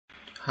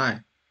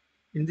Hi,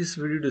 in this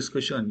video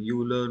discussion, you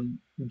will learn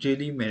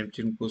jelly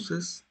manufacturing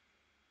process,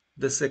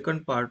 the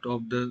second part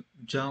of the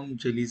jam,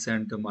 jellies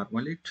and the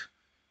marmalade.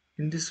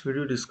 In this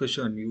video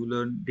discussion, you will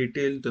learn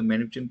detail the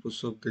manufacturing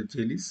process of the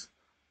jellies,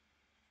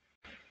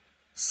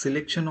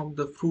 selection of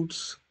the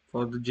fruits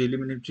for the jelly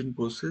manufacturing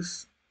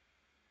process.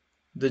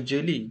 The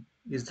jelly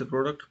is the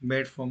product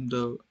made from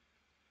the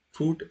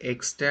fruit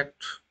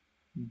extract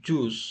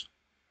juice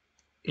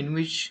in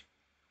which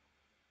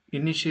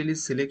initially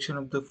selection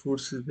of the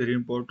fruits is very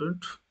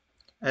important.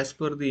 As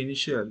per the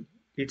initial,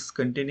 it's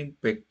containing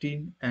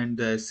pectin and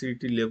the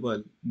acidity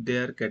level. They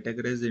are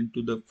categorized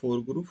into the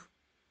four groups.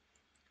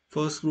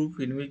 First group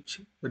in which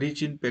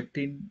rich in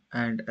pectin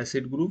and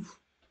acid group.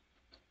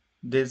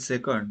 Then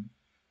second,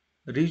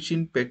 rich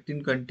in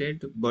pectin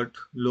content but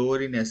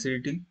lower in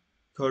acidity.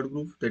 Third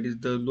group, that is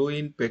the low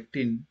in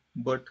pectin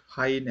but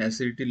high in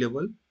acidity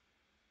level.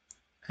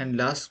 And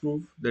last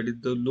group, that is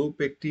the low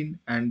pectin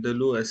and the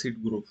low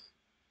acid group,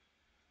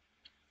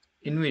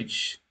 in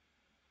which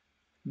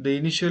the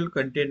initial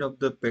content of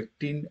the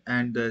pectin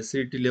and the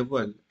acidity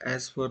level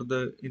as per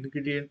the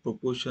ingredient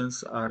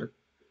proportions are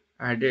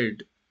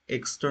added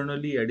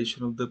externally.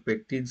 Addition of the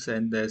pectins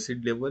and the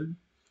acid level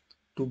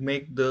to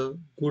make the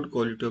good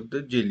quality of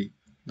the jelly.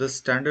 The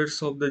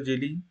standards of the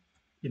jelly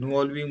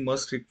involving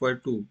must require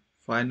to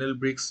final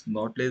bricks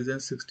not less than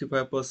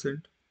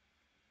 65%,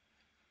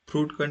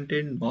 fruit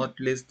content not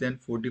less than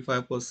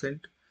 45%,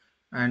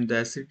 and the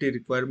acidity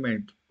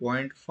requirement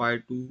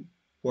 0.5 to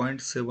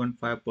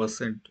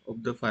 0.75%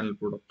 of the final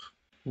product.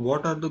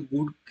 What are the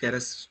good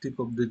characteristics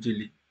of the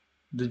jelly?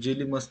 The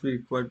jelly must be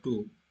required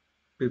to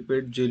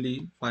prepared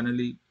jelly.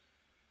 Finally,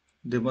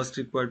 they must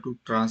require to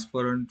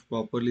transparent,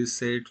 properly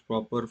set,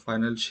 proper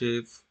final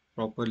shape,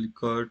 properly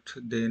cut,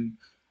 then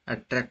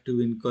attractive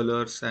in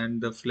colors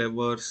and the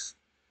flavors,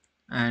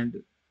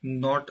 and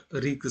not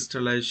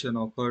recrystallization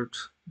occurred.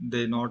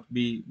 They not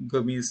be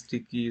gummy,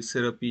 sticky,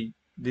 syrupy.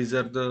 These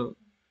are the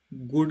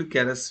good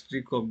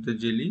characteristic of the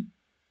jelly,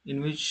 in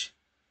which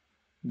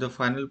the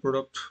final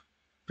product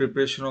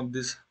preparation of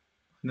this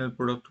final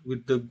product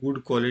with the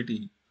good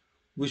quality,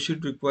 we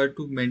should require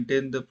to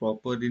maintain the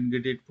proper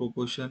ingredient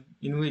proportion,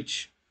 in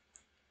which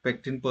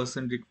pectin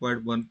percent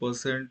required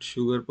 1%,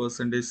 sugar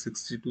percentage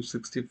 60 to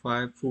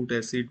 65, fruit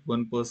acid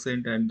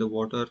 1%, and the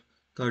water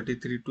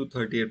 33 to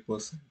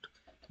 38%.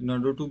 In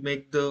order to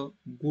make the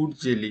good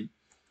jelly,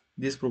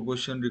 this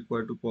proportion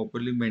required to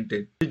properly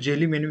maintain. The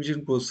jelly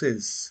manufacturing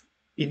process,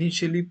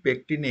 initially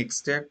pectin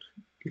extract,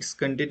 its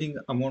containing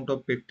amount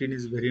of pectin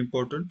is very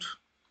important.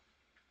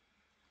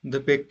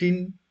 The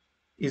pectin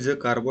is a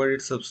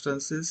carbohydrate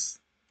substances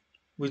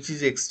which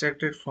is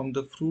extracted from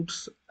the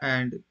fruits,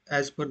 and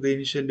as per the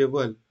initial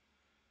level,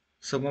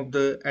 some of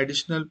the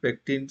additional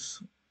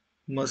pectins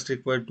must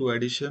require to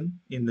addition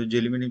in the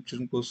jelly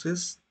manufacturing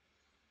process.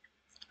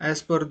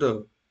 As per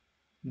the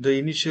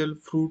initial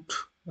fruit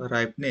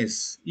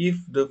ripeness, if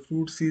the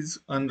fruits is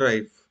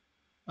unripe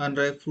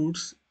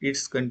fruits,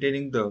 it's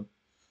containing the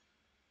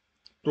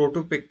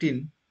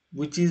protopectin,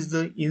 which is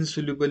the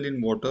insoluble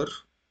in water,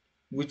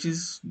 which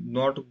is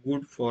not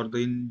good for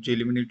the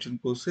jelly manufacturing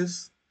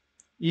process.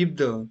 If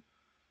the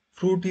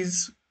fruit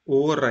is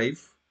overripe,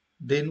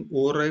 then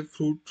overripe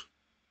fruit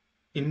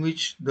in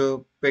which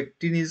the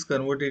pectin is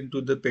converted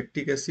into the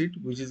pectic acid,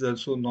 which is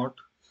also not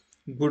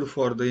good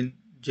for the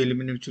jelly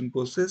manufacturing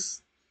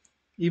process.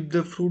 If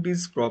the fruit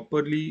is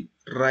properly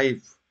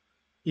ripe,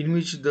 in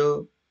which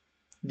the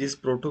this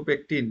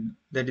protopectin,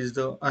 that is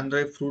the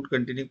unripe fruit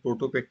containing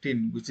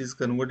protopectin, which is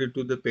converted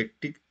to the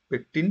pectic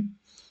pectin,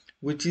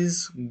 which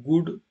is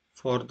good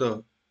for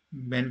the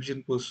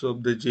manufacturing process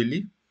of the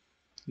jelly.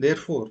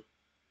 Therefore,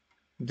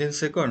 then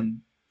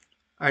second,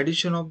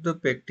 addition of the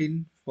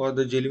pectin for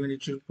the jelly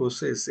manufacturing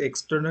process,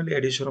 externally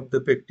addition of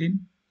the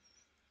pectin,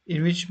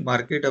 in which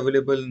market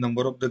available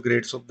number of the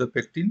grades of the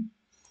pectin,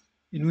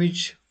 in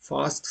which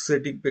fast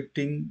setting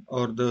pectin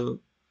or the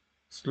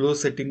slow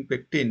setting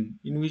pectin,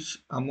 in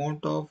which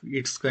amount of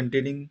its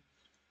containing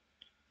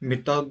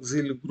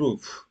methoxyl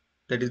group,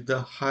 that is the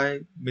high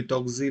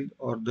methoxyl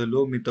or the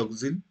low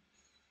methoxyl.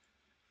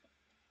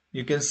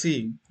 You can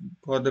see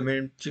for the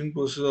manufacturing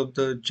process of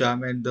the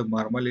jam and the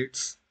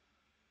marmalades,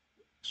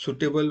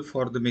 suitable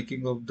for the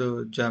making of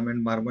the jam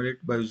and marmalade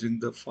by using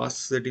the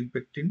fast setting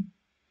pectin,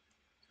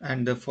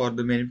 and for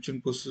the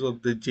manufacturing process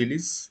of the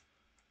jellies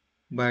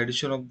by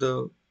addition of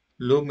the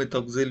low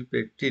methoxyl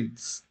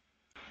pectins.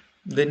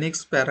 The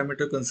next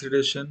parameter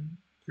consideration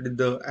is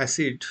the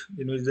acid,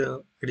 in which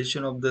the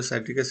addition of the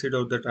citric acid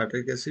or the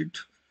tartaric acid.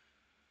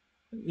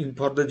 In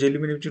for the jelly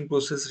manufacturing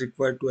process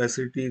required to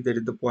acidity, that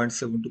is the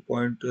 0.7 to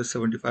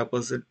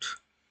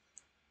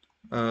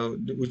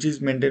 0.75%, which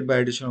is maintained by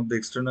addition of the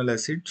external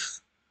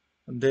acids.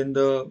 Then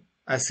the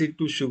acid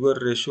to sugar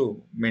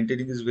ratio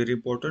maintaining is very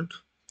important.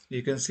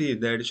 You can see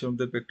the addition of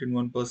the pectin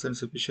 1%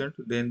 sufficient.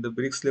 Then the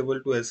bricks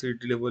level to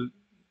acidity level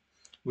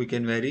we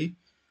can vary,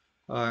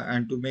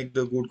 and to make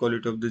the good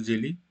quality of the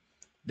jelly.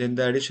 Then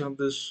the addition of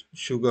the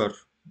sugar,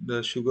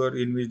 the sugar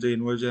in which the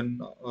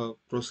inversion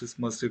process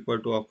must require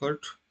to occur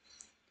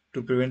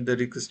to prevent the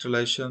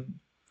recrystallization.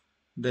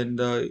 Then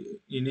the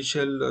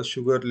initial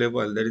sugar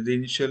level, that is the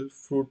initial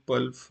fruit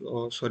pulp,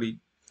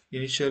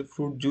 initial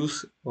fruit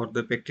juice or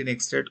the pectin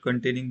extract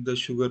containing the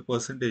sugar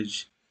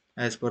percentage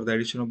as per the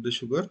addition of the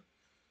sugar.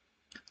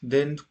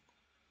 Then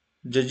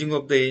judging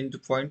of the end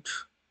point,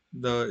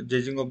 the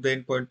judging of the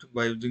end point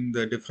by using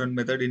the different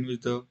method in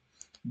which the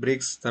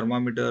bricks,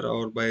 thermometer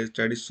or by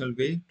traditional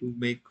way to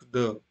make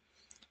the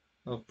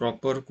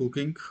proper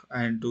cooking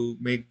and to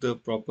make the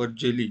proper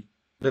jelly.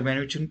 The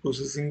manufacturing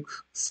processing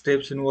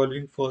steps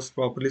involving first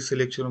properly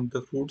selection of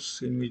the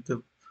fruits in which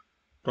the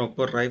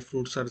proper ripe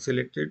fruits are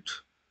selected.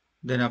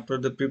 Then after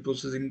the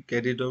pre-processing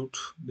carried out,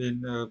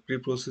 then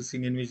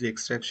pre-processing in which the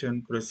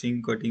extraction,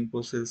 crushing, cutting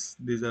process.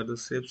 These are the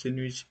steps in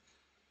which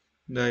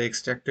the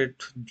extracted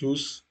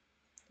juice.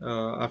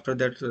 After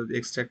that, the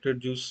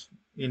extracted juice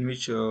in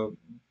which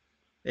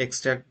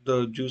extract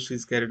the juice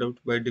is carried out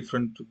by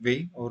different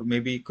way or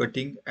maybe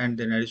cutting and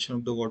then addition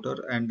of the water,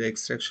 and the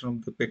extraction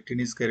of the pectin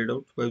is carried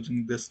out by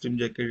using the steam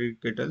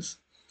jacketed kettles.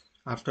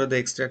 After the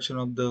extraction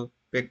of the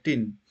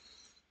pectin,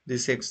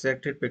 this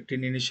extracted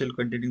pectin initial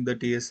containing the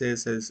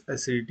TSS as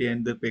acidity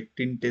and the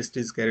pectin test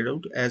is carried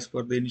out as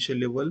per the initial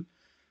level.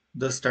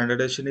 The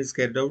standardization is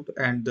carried out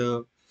and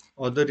the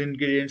other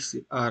ingredients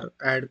are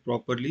added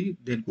properly.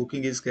 Then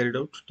cooking is carried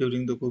out.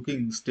 During the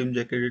cooking, steam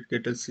jacketed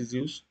kettles is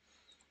used.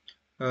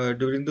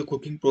 During the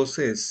cooking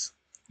process,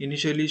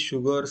 initially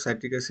sugar,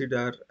 citric acid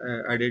are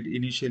added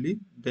initially.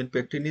 Then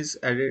pectin is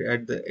added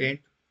at the end.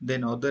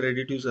 Then other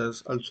additives are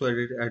also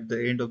added at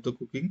the end of the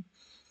cooking.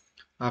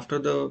 After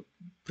the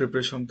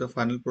preparation of the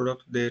final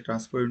product, they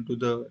transfer into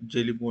the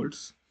jelly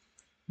molds.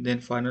 Then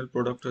final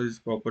product is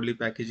properly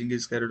packaging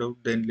is carried out.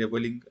 Then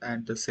labeling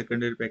and the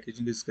secondary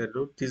packaging is carried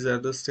out. These are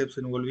the steps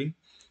involving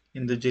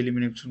in the jelly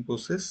manufacturing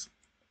process.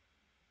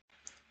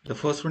 The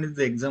first one is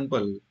the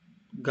example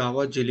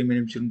Guava jelly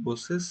manufacturing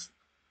process.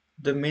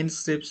 The main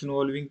steps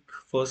involving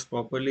first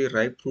properly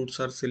ripe fruits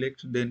are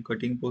selected, then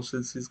cutting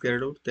process is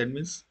carried out. That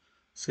means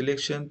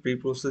selection,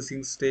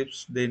 pre-processing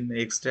steps, then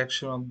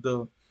extraction of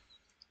the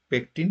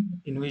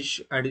pectin in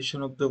which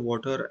addition of the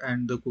water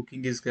and the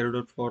cooking is carried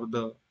out for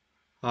the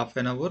half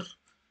an hour,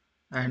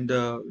 and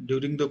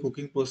during the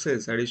cooking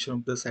process addition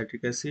of the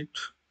citric acid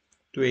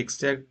to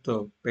extract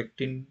the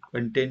pectin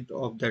content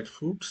of that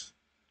fruits.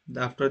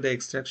 After the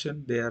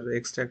extraction they are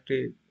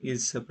extracted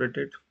is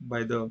separated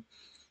by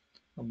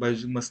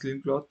using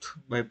muslin cloth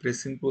by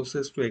pressing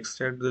process to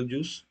extract the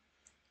juice.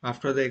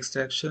 After the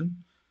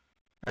extraction,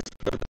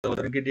 the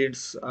other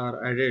ingredients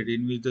are added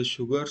in which the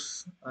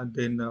sugars and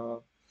then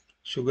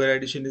sugar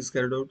addition is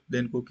carried out.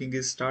 Then cooking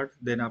is start.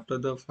 Then after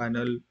the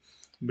final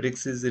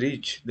bricks is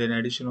reached, then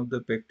addition of the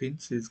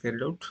pectins is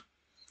carried out.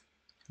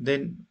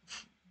 Then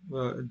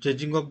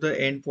judging of the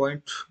end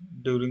point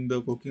during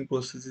the cooking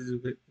process is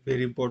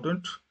very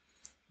important.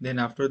 Then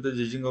after the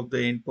judging of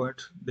the end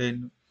point,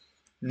 then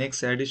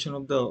next addition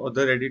of the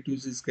other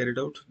additives is carried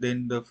out.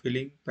 Then the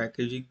filling,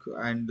 packaging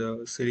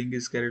and sealing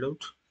is carried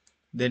out.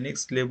 Then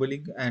next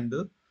labeling and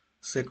the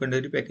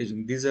secondary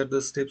packaging. These are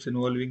the steps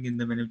involving in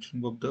the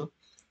manufacturing of the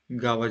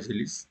Guava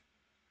jellies.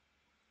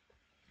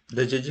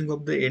 The judging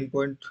of the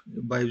endpoint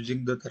by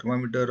using the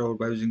thermometer or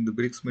by using the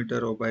bricks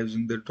meter or by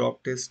using the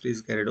drop test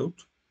is carried out.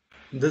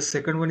 The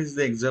second one is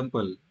the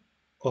example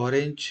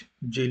orange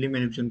jelly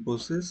manufacturing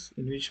process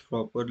in which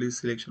properly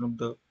selection of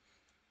the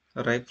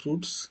ripe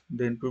fruits,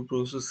 then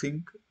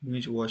pre-processing, in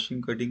which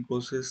washing, cutting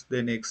process,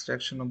 then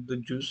extraction of the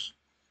juice.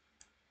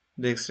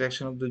 The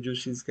extraction of the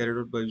juice is carried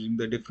out by using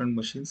the different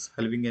machines,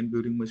 halving and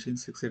brewing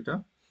machines,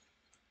 etc.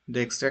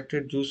 The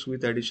extracted juice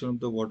with addition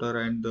of the water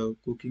and the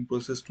cooking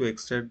process to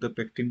extract the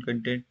pectin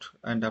content,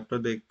 and after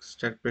the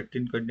extract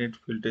pectin content,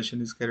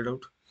 filtration is carried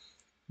out.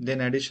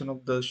 Then addition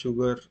of the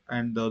sugar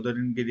and the other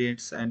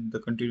ingredients and the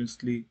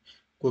continuously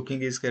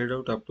cooking is carried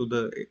out up to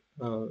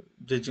the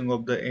judging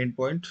of the end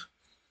point.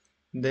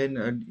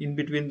 Then in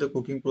between the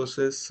cooking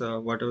process,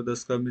 whatever the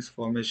scum is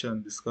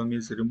formation, the scum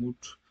is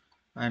removed,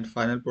 and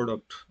final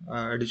product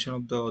addition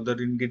of the other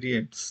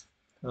ingredients.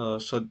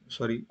 Other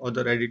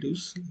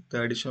additives.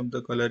 The addition of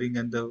the coloring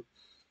and the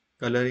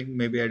coloring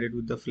may be added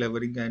with the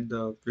flavoring and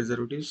the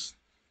preservatives.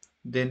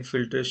 Then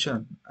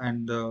filtration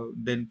and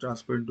then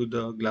transfer into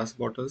the glass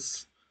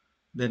bottles.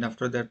 Then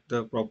after that,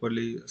 the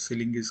properly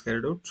sealing is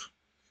carried out,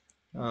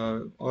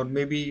 or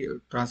maybe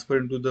transfer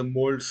into the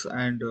molds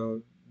and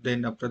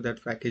then after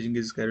that packaging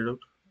is carried out.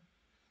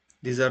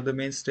 These are the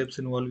main steps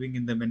involving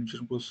in the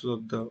manufacturing process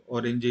of the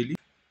orange jelly.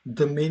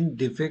 The main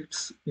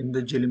defects in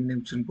the jelly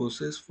manufacturing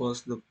process: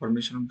 first, the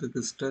formation of the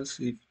crystals.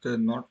 If the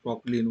not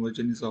properly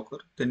inversion is occur,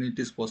 then it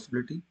is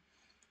possibility.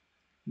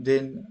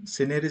 Then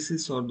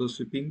syneresis or the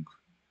sweeping.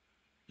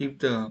 If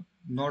the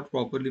not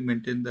properly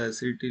maintain the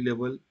acidity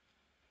level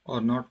or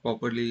not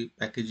properly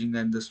packaging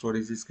and the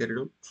storage is carried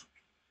out.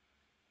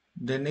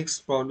 The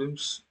next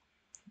problems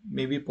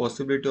may be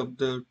possibility of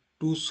the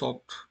too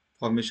soft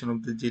formation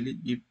of the jelly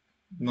if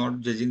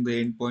not judging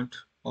the end point,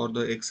 or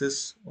the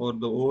excess or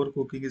the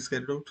overcooking is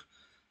carried out.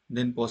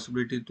 Then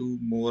possibility to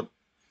more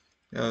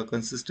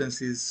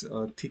consistencies,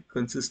 thick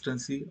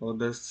consistency or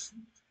the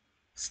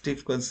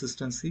stiff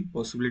consistency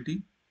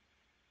possibility.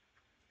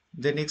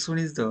 The next one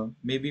is the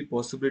maybe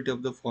possibility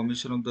of the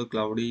formation of the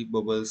cloudy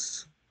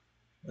bubbles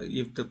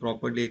if the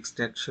properly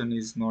extraction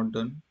is not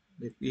done.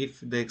 If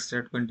the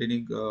extract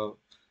containing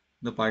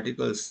the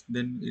particles,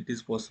 then it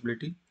is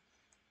possibility.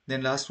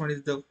 Then last one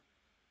is the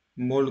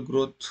mold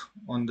growth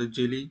on the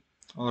jelly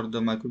or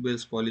the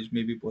microbial spoilage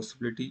may be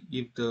possibility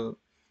if the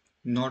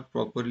not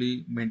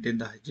properly maintain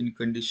the hygienic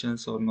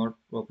conditions or not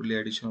properly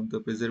addition of the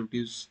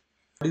preservatives.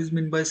 What is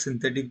meant by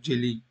synthetic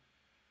jelly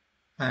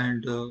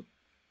and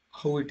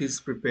how it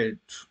is prepared?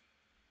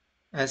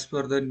 As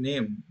per the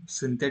name,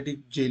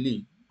 synthetic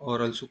jelly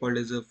or also called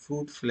as a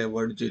fruit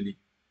flavored jelly.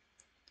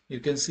 You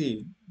can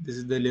see this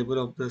is the label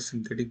of the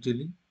synthetic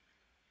jelly.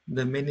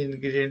 The main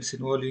ingredients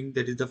involving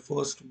that is the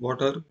first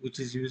water which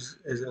is used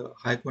as a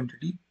high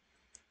quantity,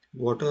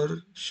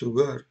 water,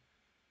 sugar,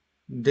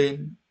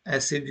 then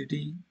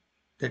acidity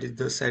that is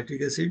the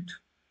citric acid,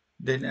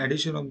 then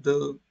addition of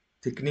the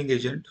thickening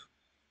agent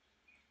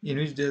in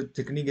which the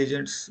thickening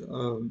agents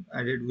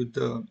added with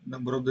the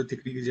number of the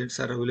thickening agents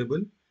are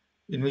available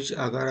in which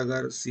agar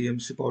agar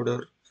CMC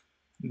powder,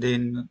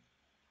 then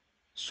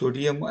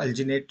sodium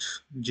alginate,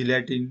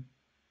 gelatin,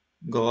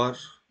 guar,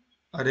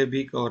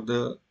 arabic or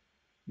the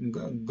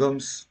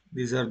gums.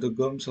 These are the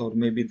gums or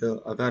maybe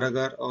the agar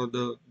agar or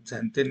the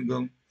xanthan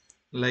gum.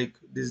 Like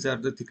these are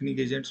the thickening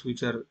agents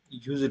which are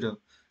used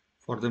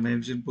for the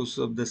manufacturing process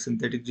of the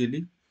synthetic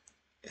jelly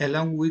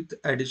along with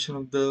addition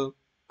of the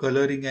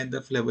coloring and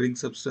the flavoring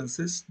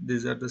substances.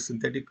 These are the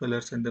synthetic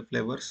colors and the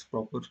flavors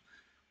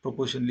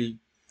proportionally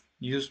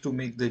used to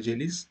make the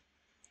jellies.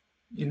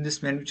 In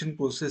this manufacturing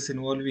process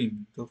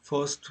involving the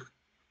first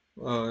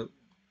uh,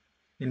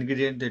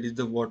 ingredient that is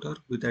the water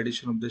with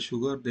addition of the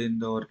sugar, then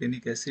the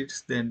organic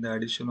acids, then the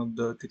addition of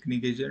the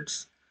thickening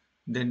agents,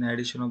 then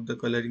addition of the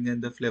coloring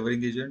and the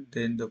flavoring agent,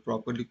 then the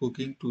properly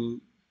cooking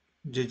to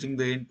judging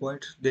the end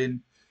point,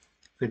 then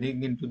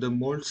fitting into the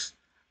molds,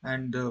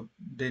 and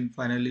then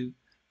finally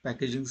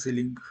packaging,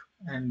 sealing,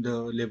 and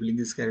labeling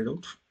is carried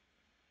out.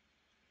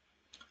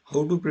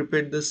 How to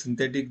prepare the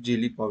synthetic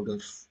jelly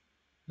powders?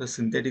 The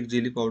synthetic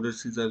jelly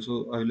powders is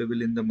also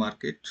available in the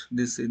market.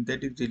 This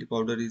synthetic jelly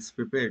powder is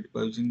prepared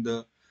by using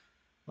the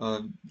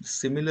uh,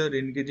 similar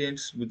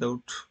ingredients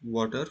without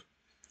water,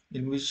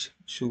 in which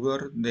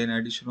sugar, then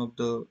addition of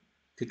the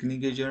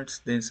thickening agents,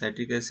 then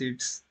citric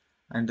acids,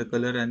 and the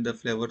color and the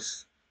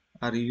flavors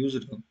are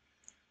used,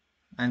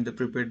 and they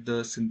prepared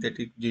the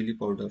synthetic jelly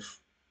powder.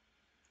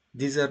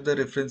 These are the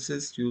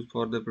references used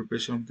for the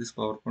preparation of this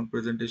PowerPoint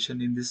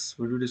presentation. In this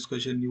video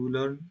discussion, you will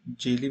learn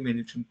jelly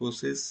manufacturing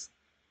process.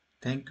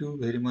 Thank you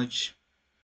very much.